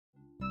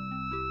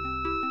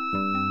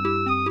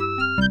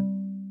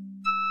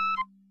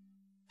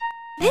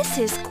This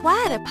is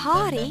quite a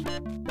party.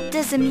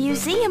 Does the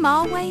museum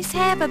always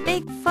have a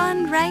big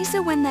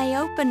fundraiser when they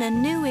open a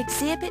new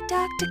exhibit,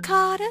 Dr.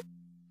 Carter?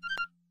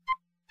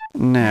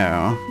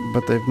 No,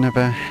 but they've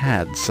never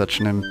had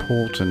such an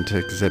important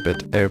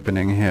exhibit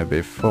opening here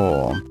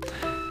before.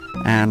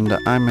 And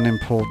I'm an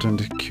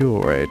important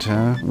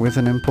curator with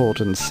an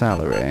important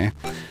salary,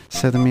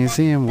 so the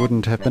museum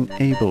wouldn't have been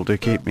able to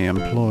keep me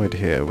employed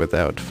here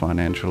without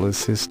financial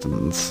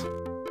assistance.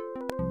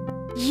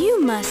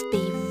 You must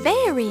be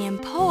very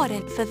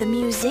important for the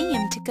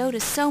museum to go to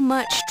so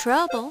much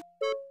trouble.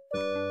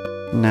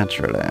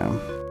 Naturally.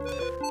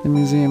 The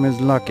museum is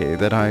lucky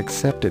that I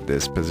accepted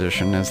this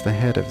position as the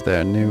head of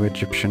their new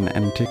Egyptian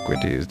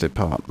Antiquities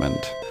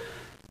department.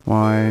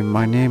 Why,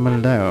 my name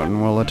alone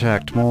will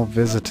attract more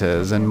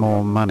visitors and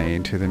more money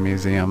to the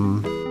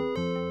museum.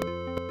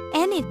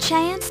 Any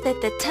chance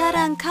that the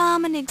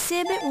Tutankhamun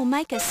exhibit will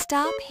make a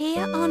stop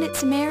here on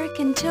its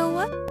American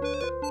tour?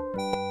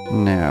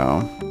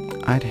 No.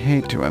 I'd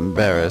hate to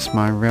embarrass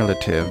my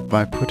relative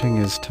by putting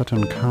his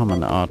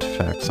Tutankhamun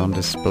artifacts on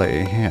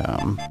display here.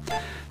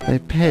 They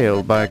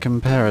pale by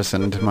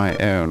comparison to my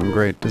own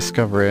great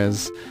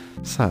discoveries,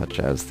 such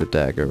as the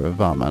dagger of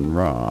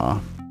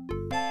Amun-Ra.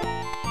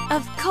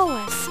 Of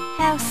course.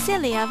 How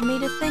silly of me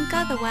to think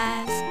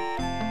otherwise.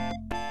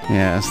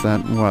 Yes,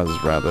 that was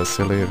rather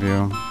silly of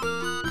you.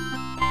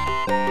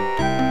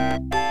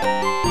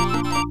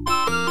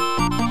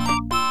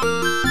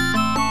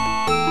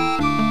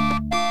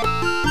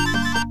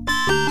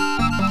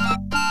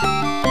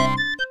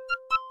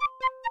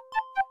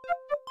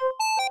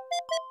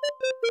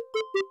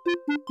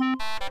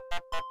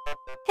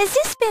 Has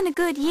this been a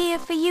good year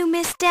for you,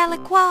 Miss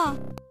Delacroix?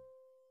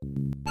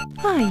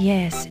 Ah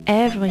yes,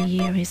 every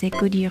year is a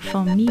good year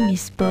for me,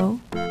 Miss Bow.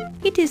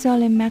 It is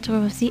all a matter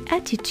of the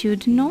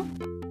attitude, no?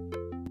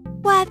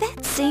 Why,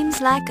 that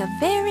seems like a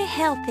very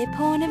healthy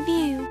point of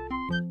view.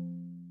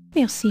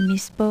 Merci,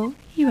 Miss Bow.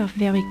 You are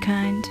very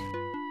kind.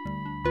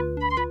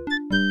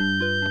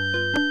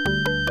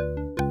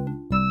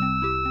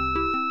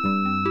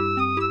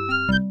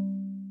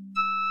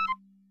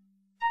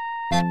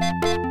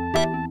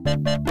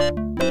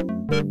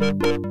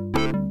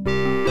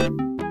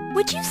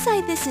 Would you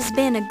say this has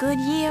been a good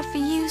year for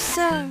you,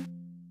 sir?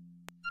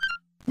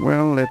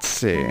 Well, let's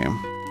see.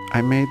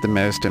 I made the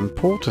most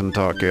important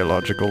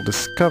archaeological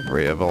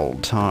discovery of all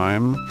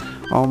time.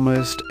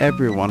 Almost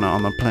everyone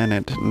on the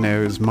planet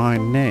knows my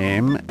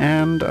name,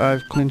 and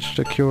I've clinched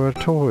a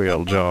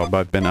curatorial job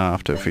I've been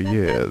after for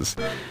years.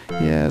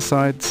 Yes,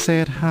 I'd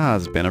say it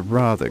has been a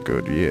rather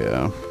good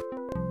year.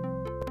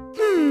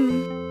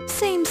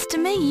 Seems to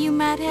me you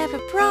might have a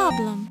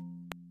problem.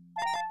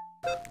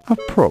 A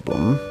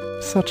problem?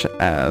 Such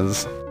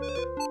as?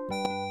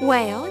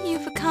 Well,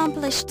 you've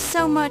accomplished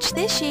so much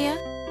this year.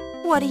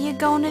 What are you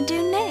going to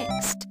do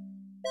next?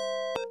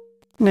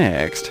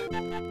 Next?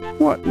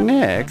 What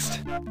next?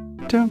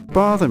 Don't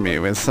bother me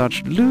with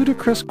such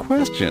ludicrous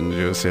questions,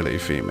 you silly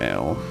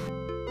female.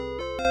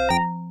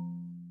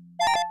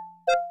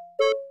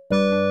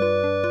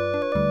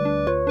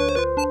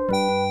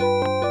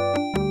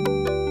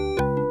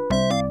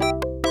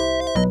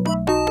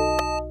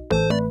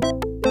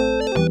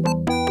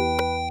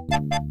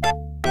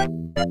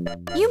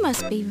 You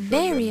must be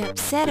very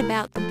upset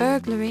about the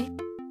burglary.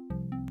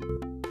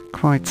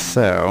 Quite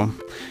so.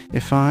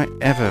 If I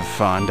ever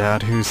find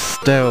out who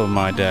stole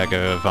my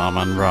dagger of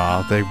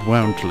Amun-Ra, they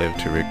won't live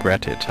to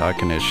regret it, I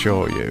can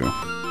assure you.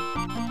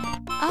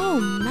 Oh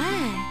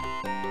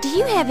my! Do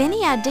you have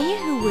any idea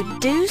who would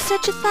do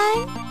such a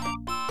thing?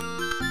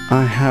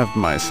 I have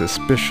my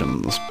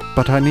suspicions,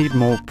 but I need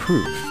more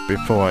proof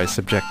before I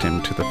subject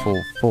him to the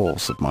full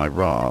force of my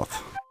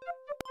wrath.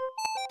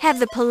 Have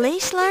the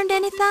police learned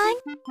anything?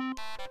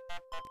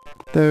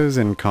 Those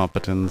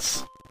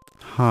incompetents.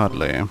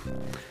 Hardly.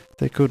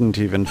 They couldn't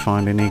even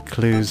find any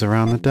clues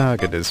around the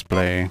dagger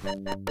display.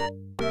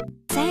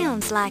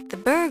 Sounds like the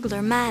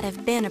burglar might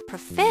have been a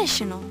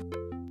professional.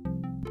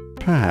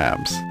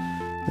 Perhaps.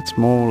 It's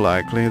more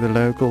likely the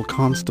local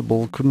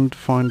constable couldn't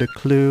find a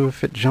clue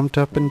if it jumped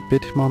up and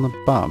bit him on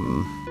the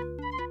bum.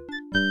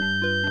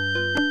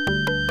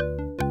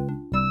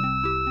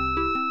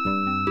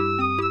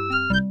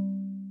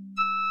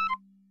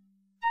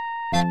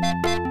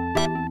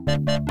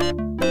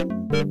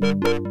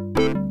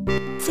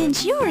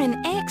 Since you're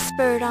an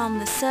expert on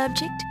the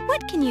subject,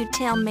 what can you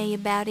tell me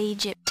about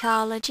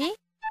Egyptology?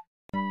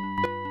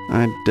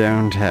 I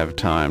don't have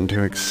time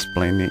to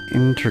explain the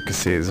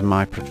intricacies of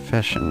my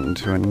profession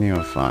to a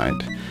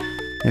neophyte.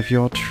 If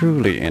you're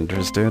truly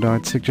interested,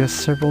 I'd suggest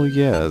several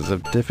years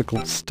of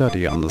difficult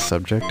study on the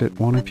subject at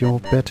one of your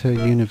better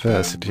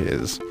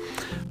universities.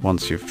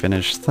 Once you've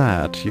finished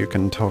that, you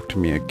can talk to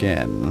me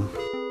again.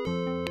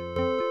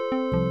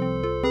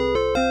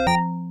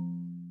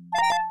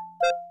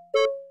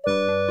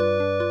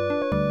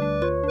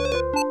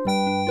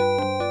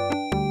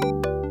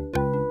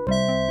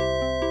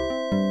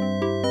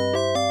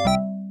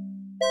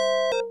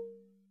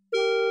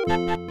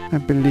 I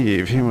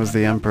believe he was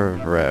the Emperor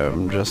of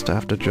Rome just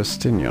after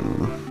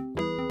Justinian.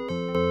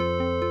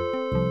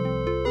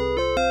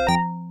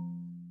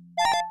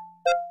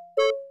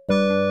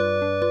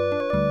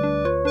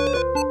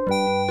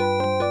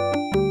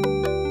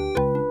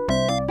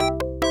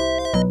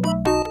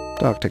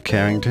 Dr.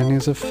 Carrington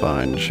is a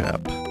fine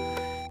chap.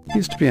 He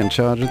used to be in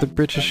charge of the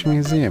British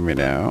Museum, you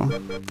know.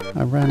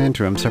 I ran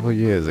into him several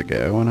years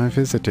ago when I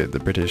visited the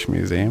British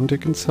Museum to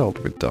consult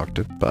with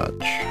Dr.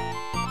 Budge.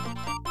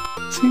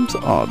 Seems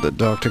odd that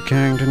Dr.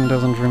 Carrington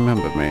doesn't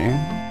remember me,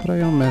 but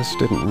I almost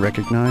didn't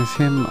recognize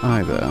him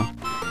either.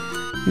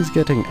 He's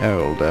getting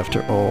old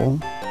after all.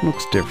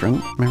 Looks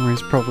different.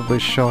 Memory's probably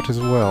shot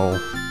as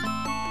well.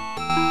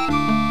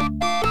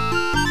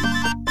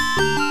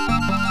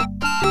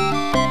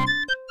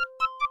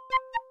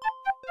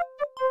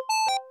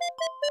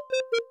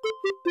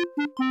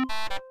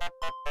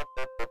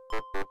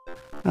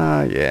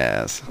 Ah,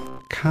 yes.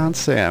 Can't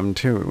say I'm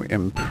too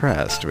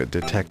impressed with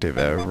Detective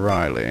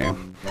O'Reilly.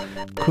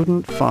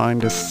 Couldn't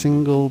find a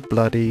single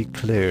bloody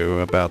clue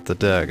about the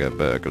Durga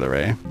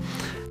burglary.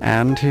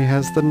 And he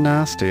has the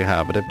nasty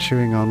habit of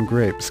chewing on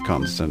grapes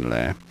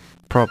constantly,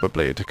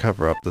 probably to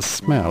cover up the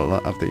smell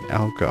of the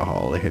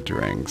alcohol he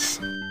drinks.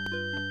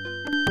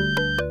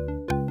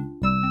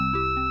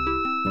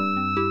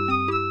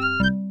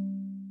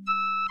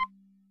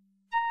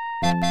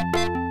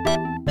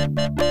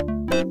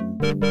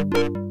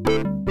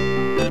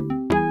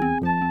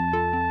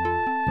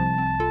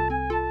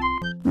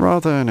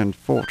 Rather an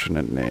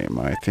unfortunate name,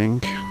 I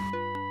think.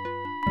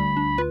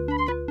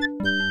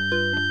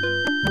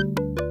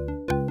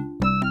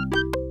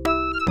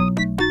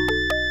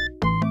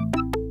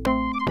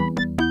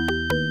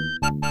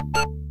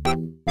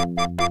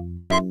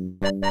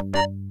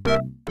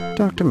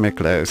 Dr.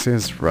 Miklos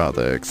is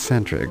rather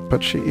eccentric,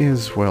 but she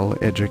is well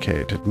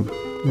educated.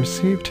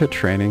 Received her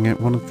training at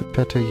one of the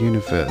better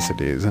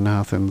universities in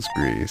Athens,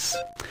 Greece.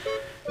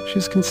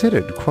 She's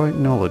considered quite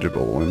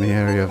knowledgeable in the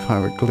area of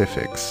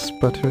hieroglyphics,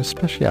 but her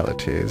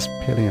speciality is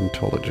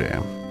paleontology.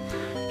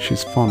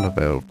 She's fond of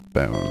old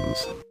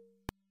bones.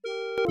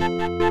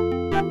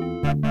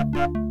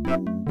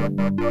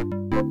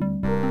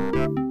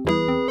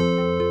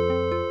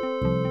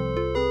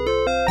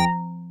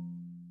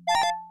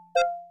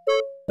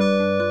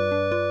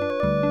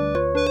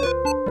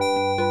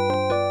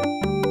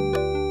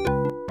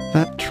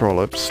 That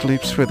trollop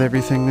sleeps with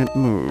everything that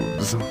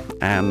moves,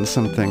 and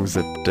some things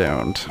that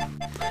don't.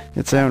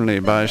 It's only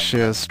by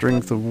sheer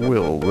strength of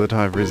will that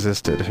I've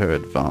resisted her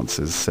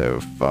advances so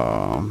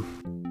far.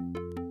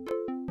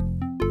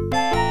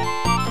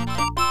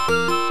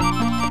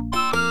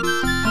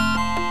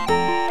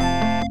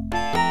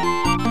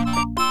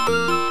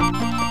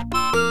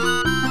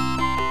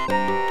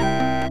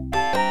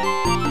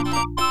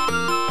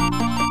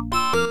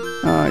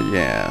 Ah,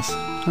 yes.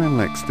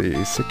 Alex,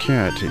 the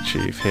security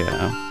chief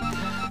here.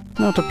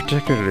 Not a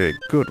particularly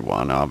good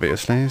one,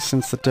 obviously,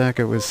 since the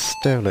dagger was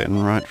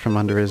stolen right from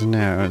under his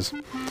nose.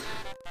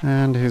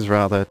 And he's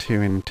rather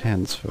too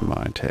intense for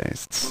my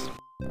tastes.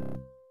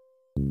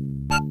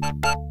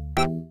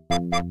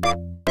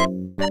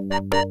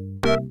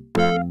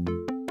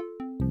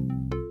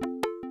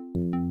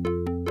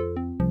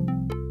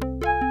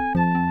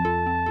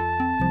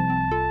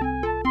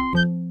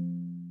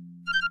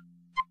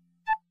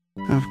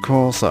 Of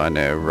course I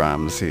know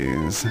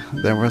Ramses.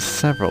 There were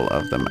several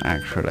of them,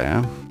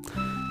 actually.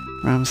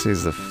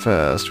 Ramses I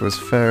was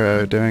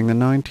pharaoh during the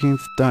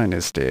 19th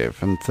dynasty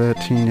from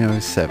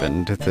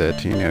 1307 to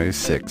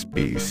 1306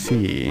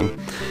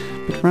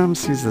 BC, but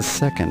Ramses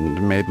II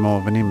made more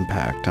of an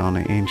impact on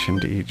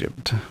ancient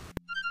Egypt.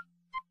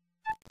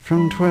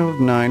 From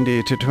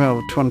 1290 to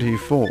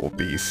 1224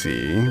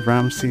 BC,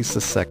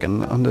 Ramses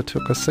II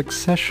undertook a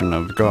succession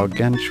of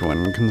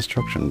gargantuan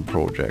construction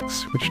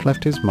projects which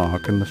left his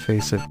mark in the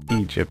face of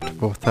Egypt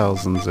for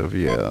thousands of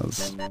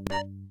years.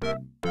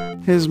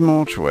 His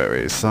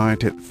mortuary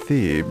site at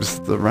Thebes,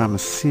 the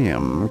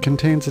Ramesseum,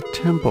 contains a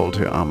temple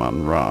to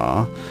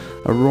Amun-Ra,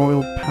 a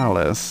royal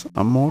palace,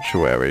 a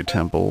mortuary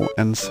temple,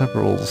 and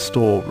several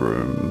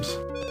storerooms.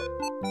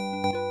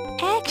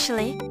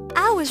 Actually,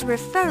 I was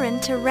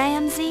referring to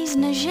Ramses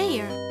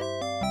Najir.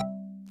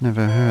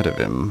 Never heard of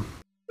him.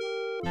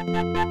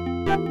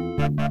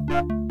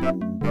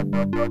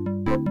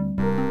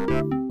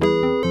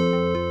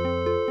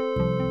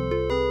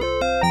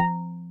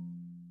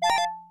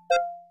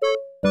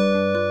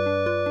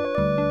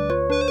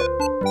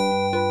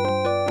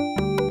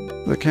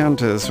 The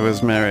Countess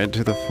was married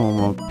to the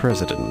former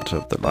president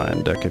of the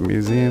Leyendecker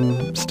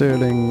Museum,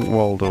 Sterling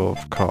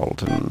Waldorf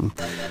Carlton.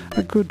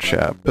 A good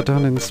chap, but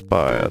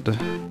uninspired.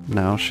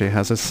 Now she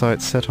has her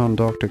sights set on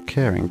Dr.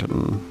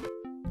 Carrington.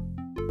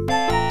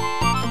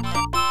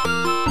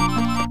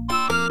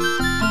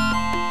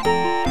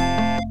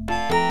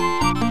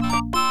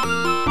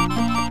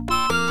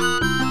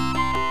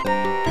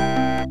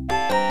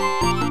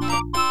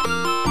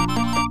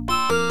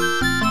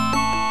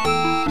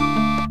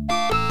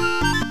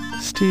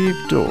 Steve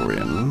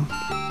Dorian.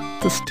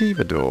 The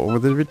stevedore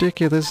with a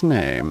ridiculous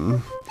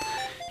name.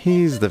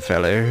 He's the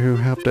fellow who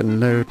helped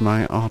unload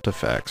my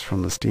artifacts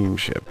from the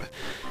steamship.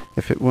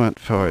 If it weren't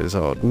for his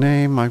odd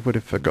name, I would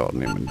have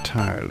forgotten him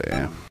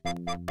entirely.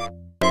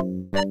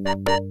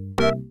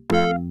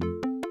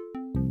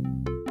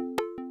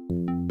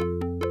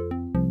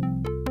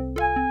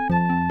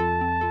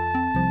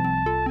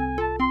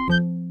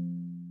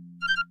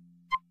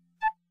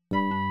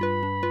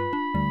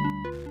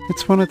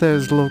 It's one of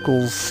those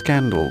local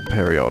scandal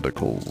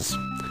periodicals.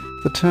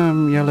 The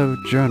term yellow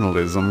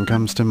journalism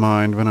comes to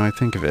mind when I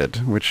think of it,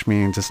 which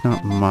means it's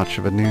not much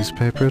of a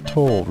newspaper at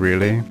all,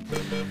 really.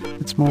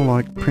 It's more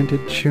like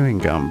printed chewing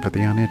gum for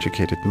the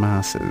uneducated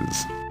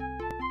masses.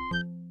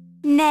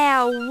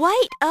 Now,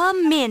 wait a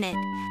minute.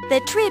 The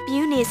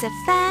Tribune is a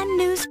fine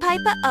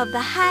newspaper of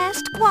the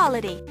highest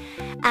quality.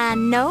 I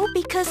know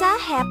because I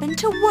happen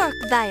to work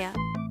there.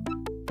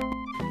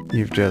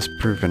 You've just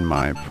proven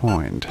my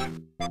point.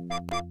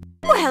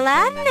 Well,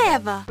 I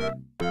never.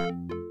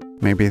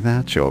 Maybe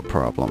that's your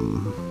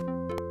problem.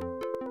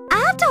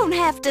 I don't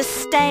have to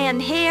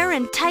stand here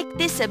and take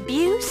this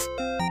abuse.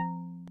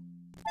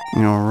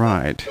 You're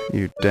right,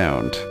 you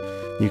don't.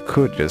 You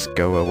could just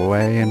go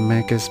away and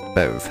make us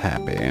both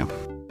happy.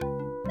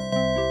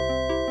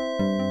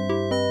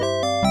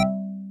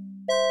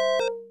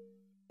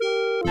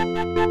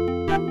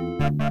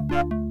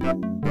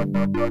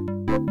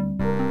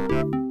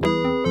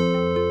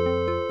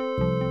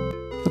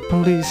 The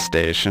police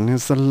station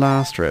is the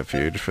last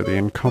refuge for the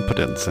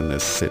incompetents in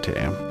this city.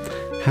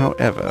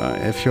 However,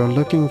 if you're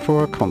looking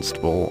for a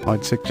constable,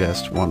 I'd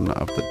suggest one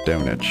of the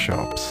donut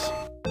shops.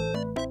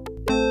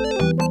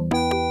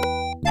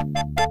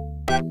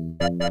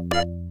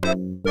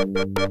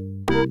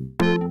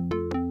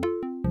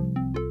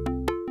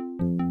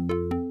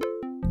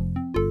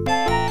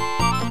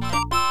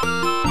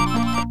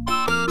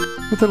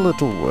 With a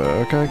little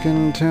work, I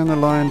can turn the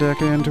Lion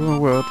Decker into a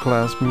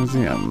world-class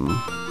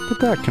museum. But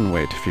that can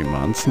wait a few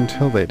months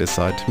until they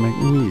decide to make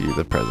me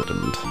the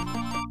president.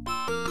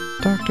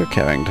 Dr.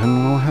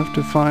 Carrington will have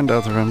to find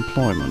other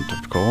employment,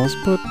 of course,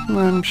 but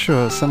I'm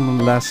sure some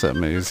lesser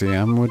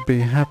museum would be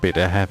happy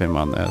to have him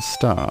on their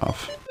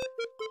staff.